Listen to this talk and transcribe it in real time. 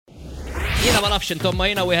Jiena ma nafx intom ma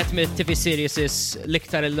jiena wieħed mit-TV series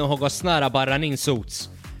l-iktar il-nħogos nara barranin suits.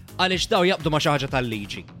 Għaliex daw jaqbdu ma xi ħaġa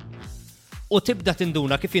tal-liġi. U tibda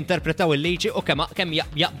tinduna kif jinterpretaw il-liġi u kemm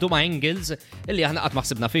jaqbdu ma' angles illi aħna qatt ma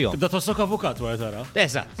ħsibna fihom. Tibda tossok avukat wara tara.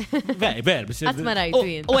 Eżatt. Ber, bis. Qatt ma rajtu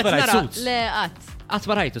jien. U qed nara Le qatt. qatt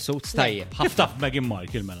ma rajtu suits tajjeb. Ħaftaf Meghan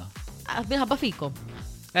Markle il-mela. Minħabba fikom.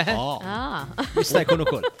 Jista' jkun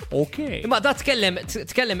ukoll. Okay. Imma da tkellem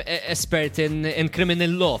expert in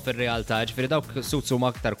criminal law fir-realtà, ġifieri dawk suits huma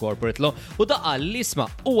aktar corporate law, u da qal li isma'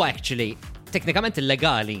 huwa actually teknikament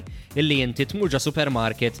illegali illi inti tmur ġa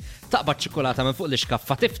supermarket taqbad ċikolata minn fuq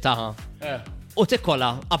l-iskaffa tiftaħa u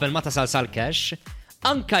tikkola qabel ma tasal sal-cash,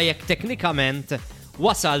 anka jekk teknikament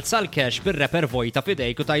wasal sal-cash bir-reper vojta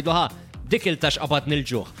f'idejk u tajdu dik il-tax qabad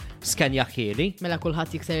nil-ġuħ. Skenja ħieli. Mela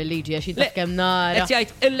kulħadd jikser il-liġi għax jitaf kemm nara. Qed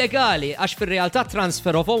jgħid illegali għax fir-realtà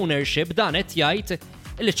transfer of ownership dan qed jgħid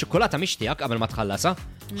li ċ-ċikolata mhix tiegħek qabel ma tħallasha.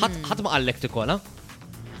 Ħadd ma qallek tikola.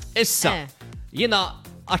 Issa, jiena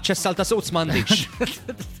aċċessal ta' suits m'għandix.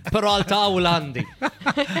 Però għal ta' awla għandi.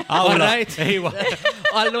 Alright? Ejwa.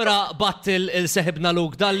 Allura batt il-seħibna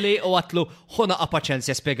Luke Dalli u għatlu ħunaqa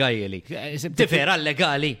paċenzja spiegajli. Tifera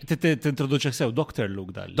legali. Tintroduċek sew Dr.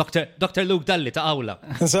 Luke Dalli. Dr. Luke Dalli ta' awla.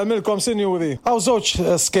 Nsemmilkom, sinjuri, għaw żewġ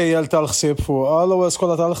skejjel tal-ħsieb fuq, l-ewwel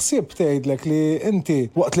skola tal-ħsieb tgħidlek li inti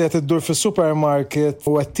waqt li qed iddur fis-supermarket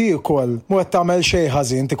u qed tiekol mu qed tagħmel xejn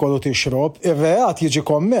ħażin tikollu tixrob, ir-reat jiġi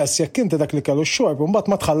kommess jekk inti dak li kellu x-xorb u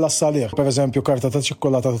mbagħad ma tħallas salih. Pereżempju, karta ta'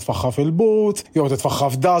 ċikkolata titfaħħa fil-but, jew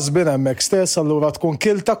titfaħħa f'dasbin hemmhekk stess, allura tkun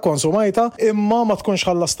kilta konsumajta imma ma tkunx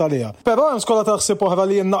ħallas talija. Però hemm skola ta' ħsieb oħra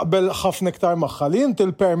li jien naqbel ħafna iktar magħha li inti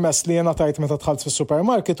l-permess li jiena tajt meta dħalt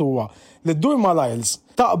fis-supermarket huwa li ddur mal-aisles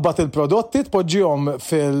taqbad il-prodotti tpoġġihom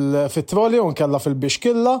fit-troli u nkella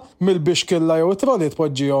fil-bixkilla, mill-bixkilla jew it-troli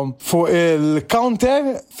tpoġġihom fuq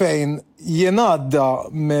il-counter fejn jingħadda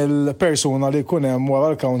mill-persuna li jkun hemm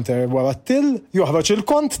wara l-counter wara t-till, joħroġ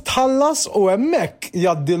il-kont tħallas u hemmhekk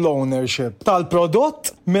jgħaddi l-ownership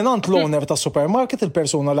tal-prodott mingħand l-owner tas-supermarket,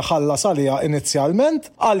 il-persuna li ħallas għaliha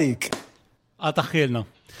inizjalment għalik. Għataħħilna.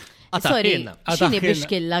 Sorry, x'inhi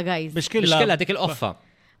bixkilla, guys? Bixkilla dik il-qoffa.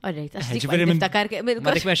 Alright, għax dik niftakar.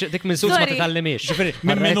 Ma dik minn suits ma titallimiex.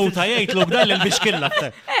 Minn minuta jgħid Luke Dalli l-bixkilla.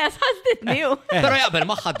 Sħazditni hu. Però jaqbel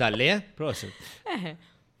magħha Dalli, Prosit.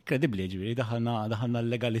 Kredibbli ġifieri daħħalna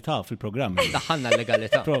l-legalità fil-programm. Daħħalna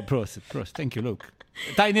l-legalità. Prosit, thank you Luke.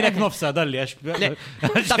 Tajni lek nofsa Dalli għax.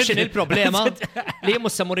 Taf x'in il-problema li jien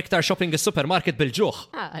mhux semmur iktar shopping is-supermarket bil-ġuħ.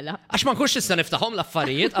 Għax ma nkunx nista' niftaħhom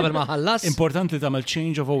l-affarijiet qabel ma ħallas. Importanti tagħmel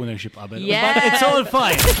change of ownership qabel. Yeah. It's all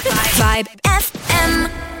fine. Vibe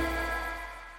FM.